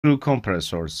screw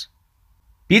compressors.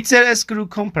 Bitzer screw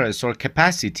compressor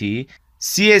capacity,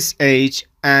 CSH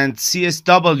and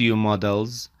CSW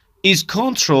models, is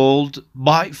controlled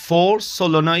by 4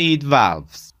 solenoid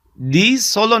valves. These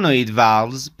solenoid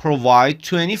valves provide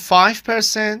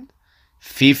 25%,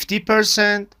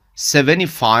 50%,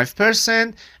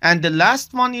 75%, and the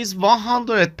last one is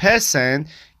 100%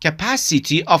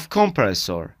 capacity of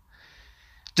compressor.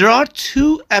 There are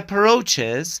two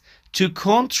approaches to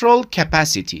control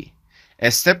capacity: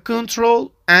 step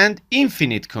control and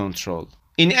infinite control.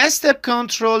 In a step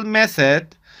control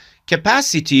method,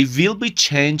 capacity will be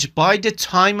changed by the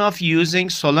time of using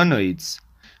solenoids.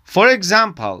 For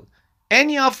example,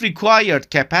 any of required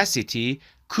capacity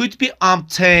could be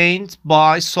obtained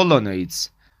by solenoids.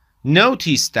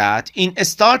 Notice that in a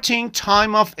starting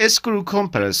time of screw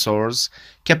compressors,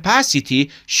 capacity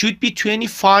should be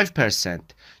 25%.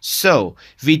 So,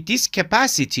 with this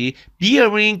capacity,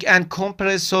 bearing and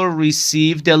compressor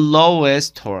receive the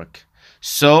lowest torque.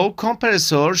 So,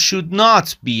 compressor should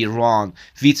not be run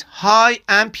with high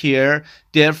ampere,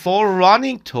 therefore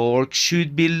running torque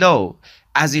should be low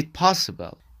as it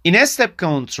possible. In a step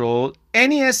control,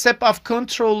 any step of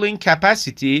controlling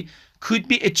capacity could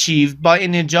be achieved by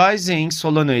energizing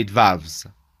solenoid valves.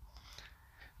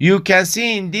 You can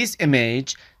see in this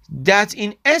image that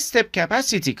in step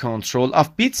capacity control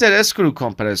of Bitzer screw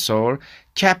compressor,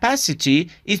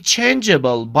 capacity is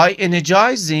changeable by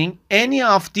energizing any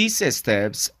of these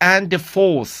steps and the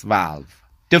fourth valve.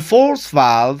 The fourth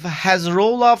valve has a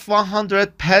role of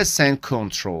 100%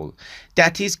 control,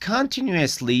 that is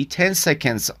continuously 10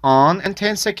 seconds on and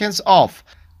 10 seconds off.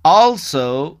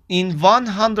 Also, in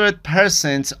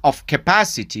 100% of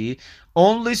capacity,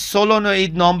 only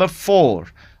solenoid number 4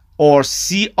 or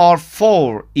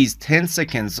CR4 is 10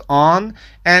 seconds on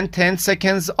and 10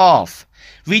 seconds off.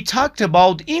 We talked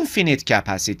about infinite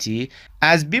capacity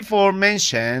as before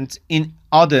mentioned in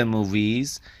other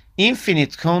movies.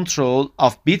 Infinite control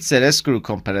of Bitzer screw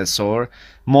compressor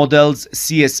models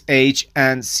CSH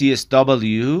and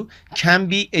CSW can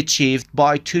be achieved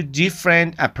by two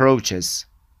different approaches.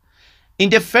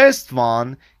 In the first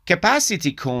one,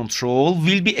 capacity control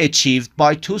will be achieved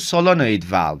by two solenoid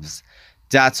valves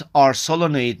that are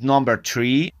solenoid number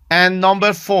 3 and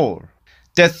number 4.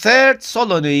 The third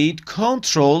solenoid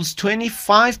controls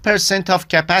 25% of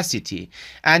capacity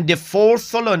and the fourth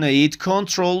solenoid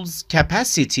controls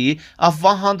capacity of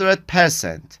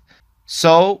 100%.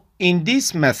 So, in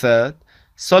this method,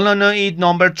 solenoid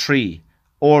number 3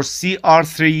 or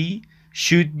CR3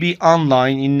 should be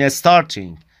online in the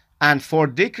starting, and for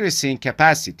decreasing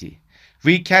capacity,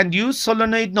 we can use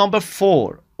solenoid number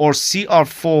 4 or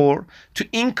CR4 to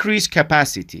increase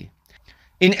capacity.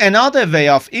 In another way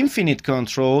of infinite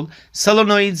control,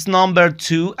 solenoids number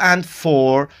 2 and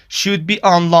 4 should be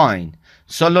online.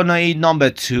 Solenoid number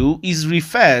 2 is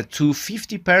referred to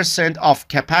 50% of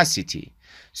capacity.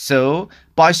 So,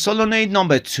 by solenoid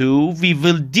number 2, we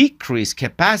will decrease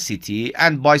capacity,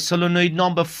 and by solenoid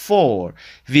number 4,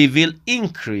 we will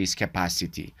increase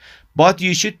capacity. But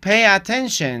you should pay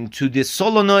attention to the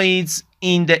solenoids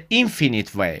in the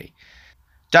infinite way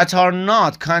that are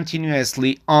not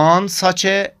continuously on such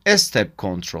a step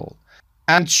control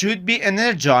and should be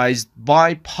energized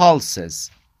by pulses.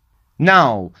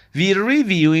 Now, we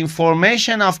review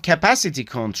information of capacity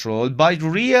control by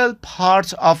real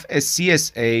part of a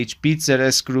CSH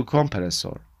Bitzer screw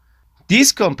compressor.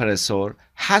 This compressor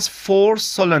has 4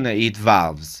 solenoid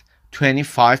valves,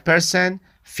 25%,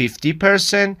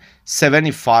 50%,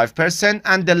 75%,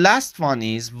 and the last one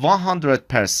is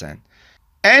 100%.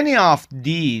 Any of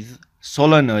these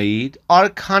solenoids are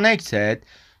connected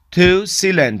to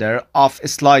cylinder of a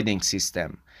sliding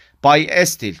system by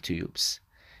steel tubes.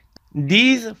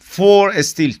 These 4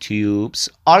 steel tubes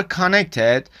are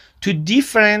connected to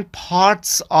different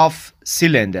parts of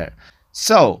cylinder.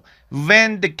 So,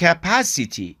 when the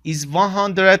capacity is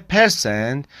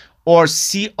 100% or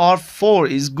CR4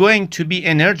 is going to be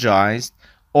energized,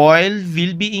 oil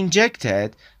will be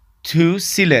injected to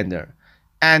cylinder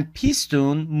and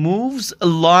piston moves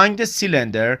along the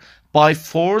cylinder by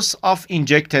force of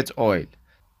injected oil.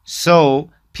 So,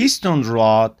 piston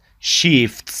rod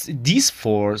shifts this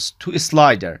force to a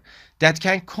slider that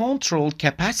can control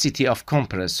capacity of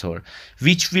compressor,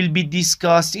 which will be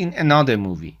discussed in another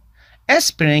movie. A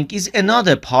spring is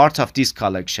another part of this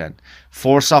collection.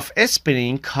 Force of a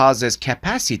spring causes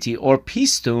capacity or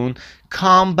piston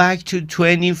come back to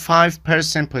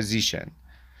 25% position.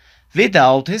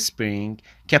 Without a spring,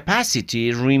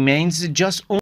 capacity remains just